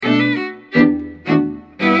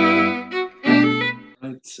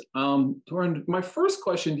right. Torin, my first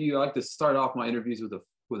question to you, I like to start off my interviews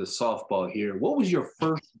with a softball here. What was your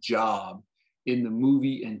first job in the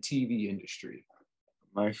movie and TV industry?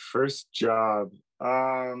 My first job,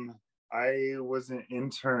 I was an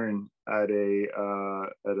intern at a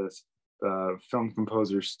film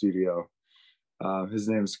composer studio. His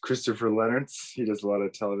name is Christopher Leonards. He does a lot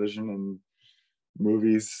of television and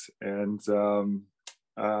movies. And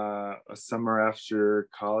a summer after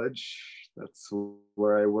college, that's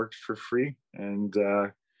where I worked for free and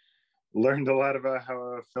learned a lot about how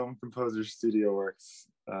a film composer studio works.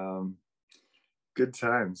 Good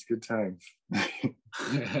times, good times.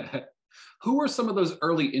 Who were some of those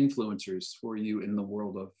early influencers for you in the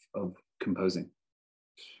world of composing?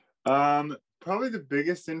 Probably the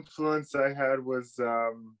biggest influence I had was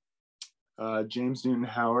James Newton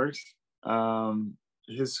Howard.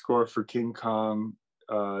 His score for King Kong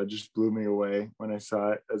just blew me away when I saw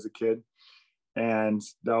it as a kid. And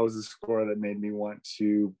that was a score that made me want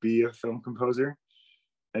to be a film composer.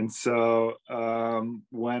 And so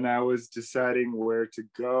when I was deciding where to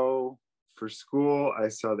go for school, I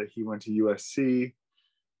saw that he went to USC.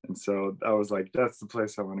 And so I was like, that's the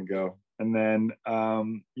place I want to go. And then,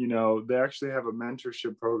 they actually have a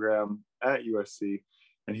mentorship program at USC,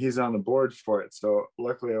 and he's on the board for it. So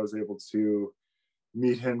luckily I was able to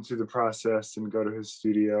meet him through the process and go to his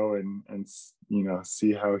studio and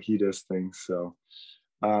see how he does things. So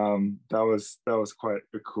that was quite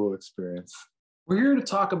a cool experience. We're here to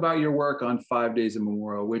talk about your work on 5 Days of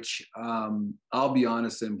Memorial, which I'll be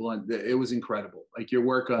honest and blunt, it was incredible. Like your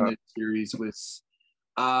work on this series was,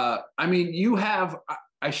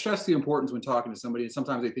 I stress the importance when talking to somebody, and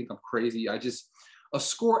sometimes they think I'm crazy. A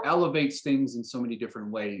score elevates things in so many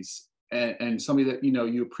different ways. And somebody that,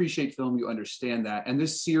 you appreciate film, you understand that. And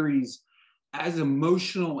this series, as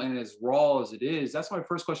emotional and as raw as it is, that's my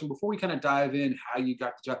first question. Before we kind of dive in, how you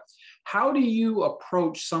got the job, how do you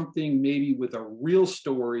approach something maybe with a real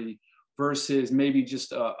story versus maybe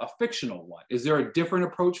just a fictional one? Is there a different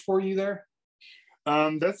approach for you there?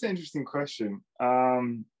 That's an interesting question.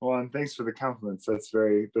 And thanks for the compliments. That's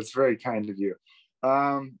very kind of you.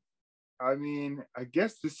 I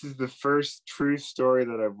guess this is the first true story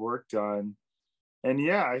that I've worked on. And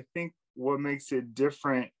yeah, I think what makes it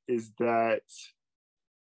different is that,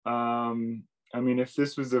 if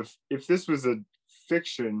this was a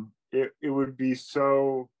fiction, it would be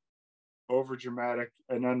so over dramatic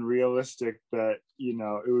and unrealistic that,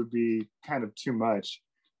 it would be kind of too much.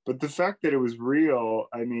 But the fact that it was real,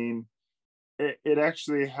 it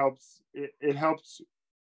actually helps. It helps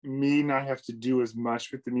me not have to do as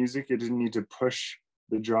much with the music. It didn't need to push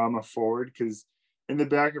the drama forward, because in the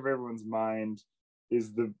back of everyone's mind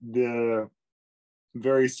is the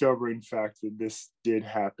very sobering fact that this did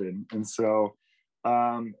happen. And so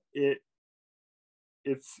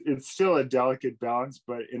it's still a delicate balance,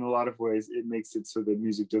 but in a lot of ways it makes it so that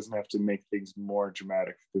music doesn't have to make things more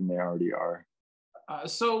dramatic than they already are.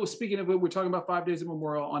 So speaking of it, we're talking about 5 Days of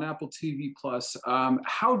Memorial on Apple TV Plus.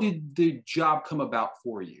 How did the job come about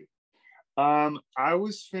for you? I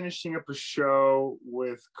was finishing up a show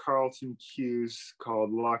with Carlton Cuse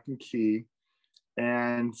called Lock and Key,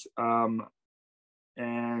 and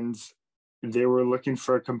they were looking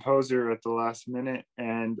for a composer at the last minute,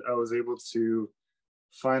 and I was able to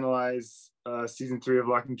finalize season 3 of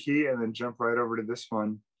Lock and Key and then jump right over to this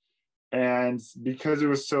one. And because it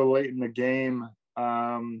was so late in the game,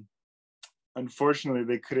 unfortunately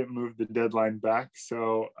they couldn't move the deadline back,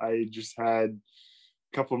 so I just had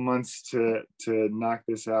a couple months to knock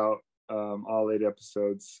this out, all 8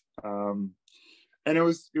 episodes, and it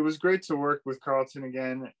was great to work with Carlton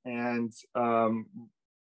again. And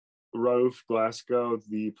Raouf Glasgow,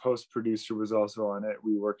 the post producer, was also on it.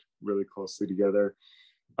 We worked really closely together,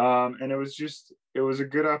 and it was a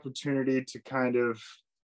good opportunity to kind of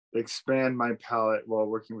expand my palette while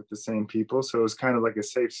working with the same people. So it was kind of like a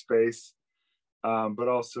safe space. But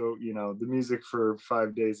also, the music for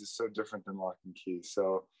 5 Days is so different than Lock and Key.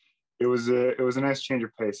 So it was a nice change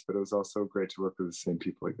of pace, but it was also great to work with the same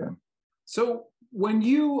people again. So when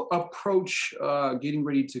you approach getting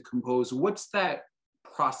ready to compose, what's that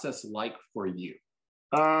process like for you?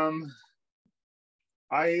 I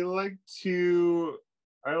like to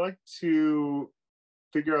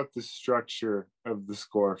figure out the structure of the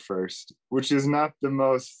score first, which is not the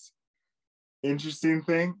most interesting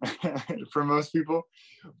thing for most people,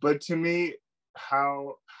 but to me,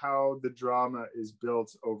 how the drama is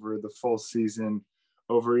built over the full season,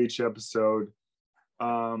 over each episode,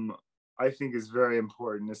 I think is very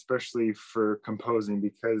important, especially for composing,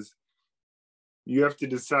 because you have to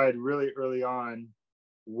decide really early on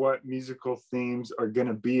what musical themes are going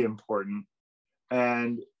to be important,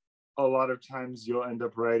 And a lot of times you'll end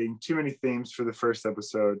up writing too many themes for the first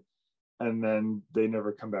episode, and then they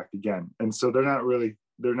never come back again. And so they're not really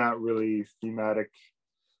thematic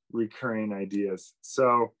recurring ideas.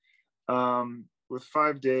 So with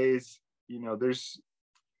 5 days,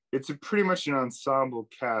 it's pretty much an ensemble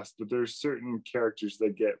cast, but there's certain characters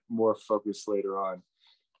that get more focused later on.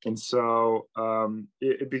 And so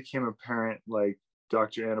it became apparent, like,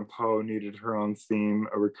 Dr. Anna Poe needed her own theme,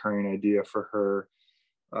 a recurring idea for her.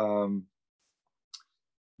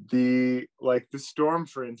 The storm,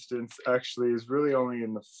 for instance, actually is really only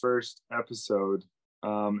in the first episode.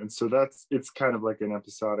 And so it's kind of like an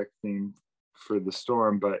episodic theme for the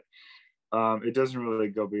storm, but it doesn't really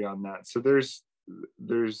go beyond that. So there's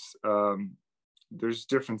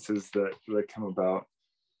differences that come about.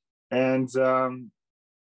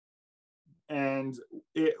 And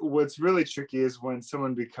what's really tricky is when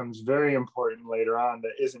someone becomes very important later on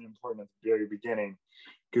that isn't important at the very beginning,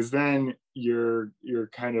 because then you're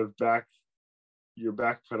kind of backpedaling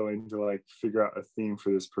to like figure out a theme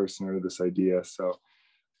for this person or this idea. So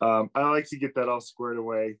I like to get that all squared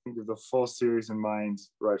away, think of the full series in mind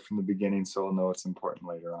right from the beginning, so I'll know what's important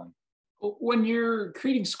later on. When you're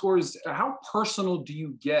creating scores, how personal do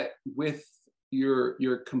you get with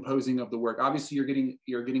your composing of the work? Obviously you're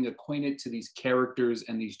getting acquainted to these characters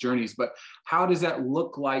and these journeys, but how does that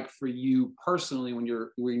look like for you personally when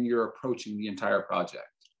you're approaching the entire project?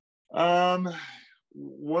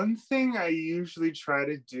 One thing I usually try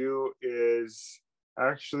to do is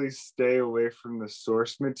actually stay away from the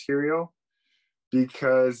source material,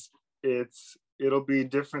 because it'll be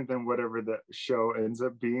different than whatever the show ends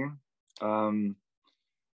up being.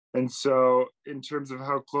 And so in terms of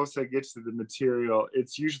how close I get to the material,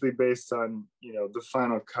 it's usually based on, the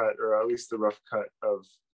final cut, or at least the rough cut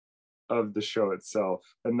of the show itself.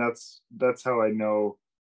 And that's how I know,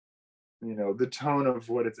 the tone of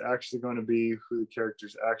what it's actually going to be, who the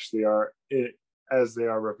characters actually are, as they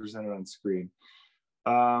are represented on screen.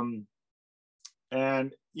 And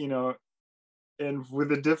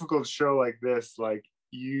with a difficult show like this, like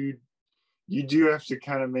you do have to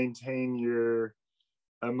kind of maintain your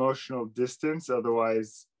emotional distance,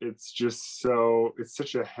 otherwise it's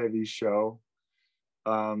such a heavy show.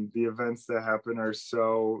 The events that happen are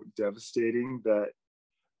so devastating that,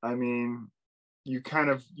 I mean, you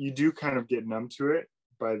do kind of get numb to it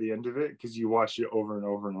by the end of it, because you watch it over and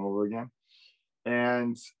over and over again.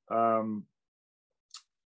 And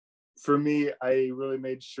for me, I really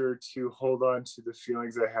made sure to hold on to the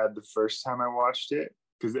feelings I had the first time I watched it,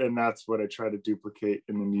 and that's what I try to duplicate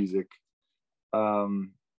in the music,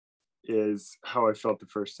 is how I felt the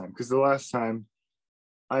first time. Because the last time,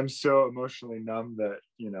 I'm so emotionally numb that,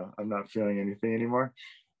 I'm not feeling anything anymore.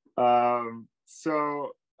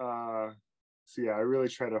 So yeah, I really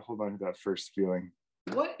try to hold on to that first feeling.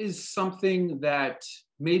 What is something that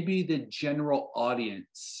maybe the general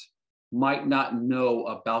audience might not know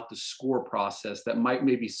about the score process that might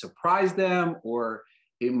maybe surprise them, or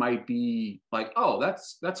it might be like, oh,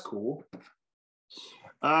 that's cool?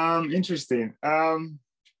 Interesting.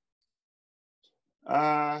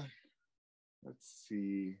 Let's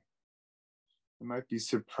see. It might be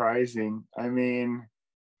surprising. I mean,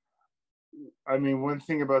 one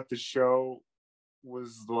thing about the show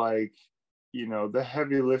was, like, the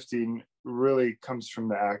heavy lifting really comes from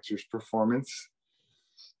the actor's performance.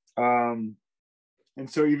 And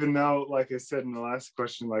so even though, like I said in the last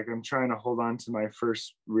question, like, I'm trying to hold on to my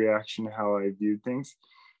first reaction, how I viewed things,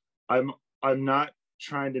 I'm not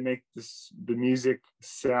trying to make the music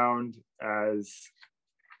sound as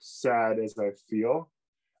sad as I feel.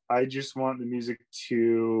 I just want the music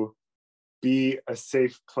to be a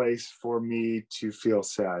safe place for me to feel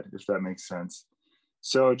sad, if that makes sense.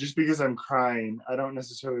 So just because I'm crying, I don't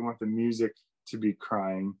necessarily want the music to be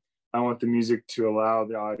crying. I want the music to allow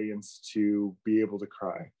the audience to be able to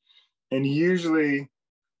cry. And usually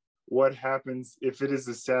what happens, if it is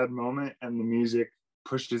a sad moment and the music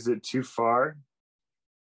pushes it too far,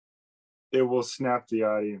 it will snap the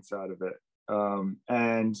audience out of it.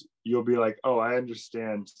 And you'll be like, oh, I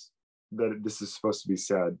understand that this is supposed to be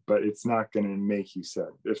sad, but it's not going to make you sad,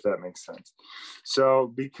 if that makes sense.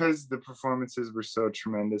 So because the performances were so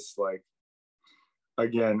tremendous, like,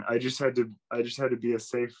 again, I just had to be a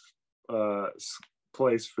safe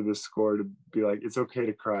place for this score to be like, it's okay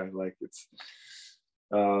to cry. Like, it's,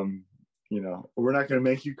 we're not going to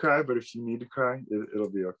make you cry, but if you need to cry, it'll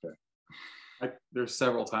be okay. There's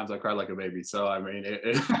several times I cried like a baby. So, I mean,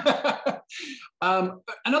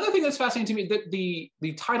 another thing that's fascinating to me, that the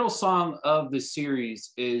title song of the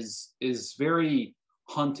series is very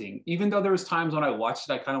hunting. Even though there was times when I watched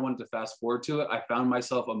it, I kind of wanted to fast forward to it. I found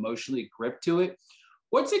myself emotionally gripped to it.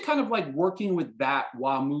 What's it kind of like working with that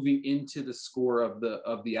while moving into the score of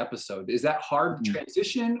the episode? Is that hard to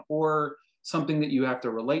transition, or something that you have to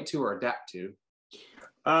relate to or adapt to?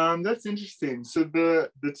 That's interesting. So the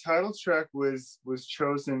title track was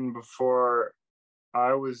chosen before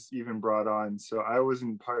I was even brought on, so I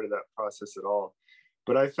wasn't part of that process at all.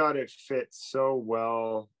 But I thought it fit so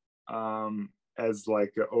well as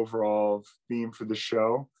like an overall theme for the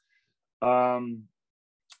show.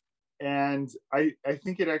 And I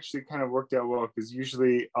think it actually kind of worked out well, because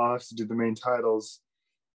usually I'll have to do the main titles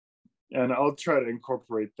and I'll try to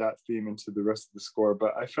incorporate that theme into the rest of the score.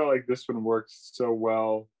 But I felt like this one works so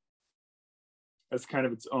well as kind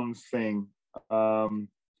of its own thing.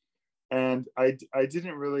 And I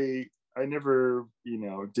never,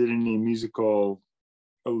 did any musical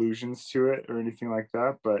allusions to it or anything like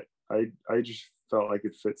that, but I just felt like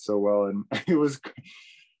it fit so well. And it was,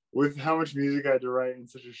 with how much music I had to write in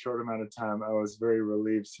such a short amount of time, I was very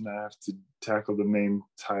relieved to not have to tackle the main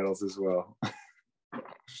titles as well.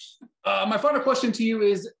 My final question to you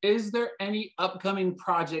is there any upcoming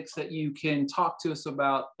projects that you can talk to us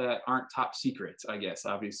about that aren't top secrets? I guess,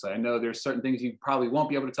 obviously. I know there's certain things you probably won't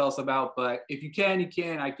be able to tell us about, but if you can, you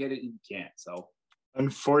can. I get it, you can't. So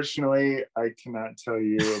unfortunately, I cannot tell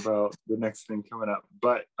you about the next thing coming up,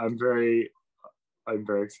 but I'm very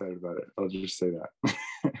excited about it. I'll just say that.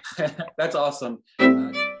 That's awesome.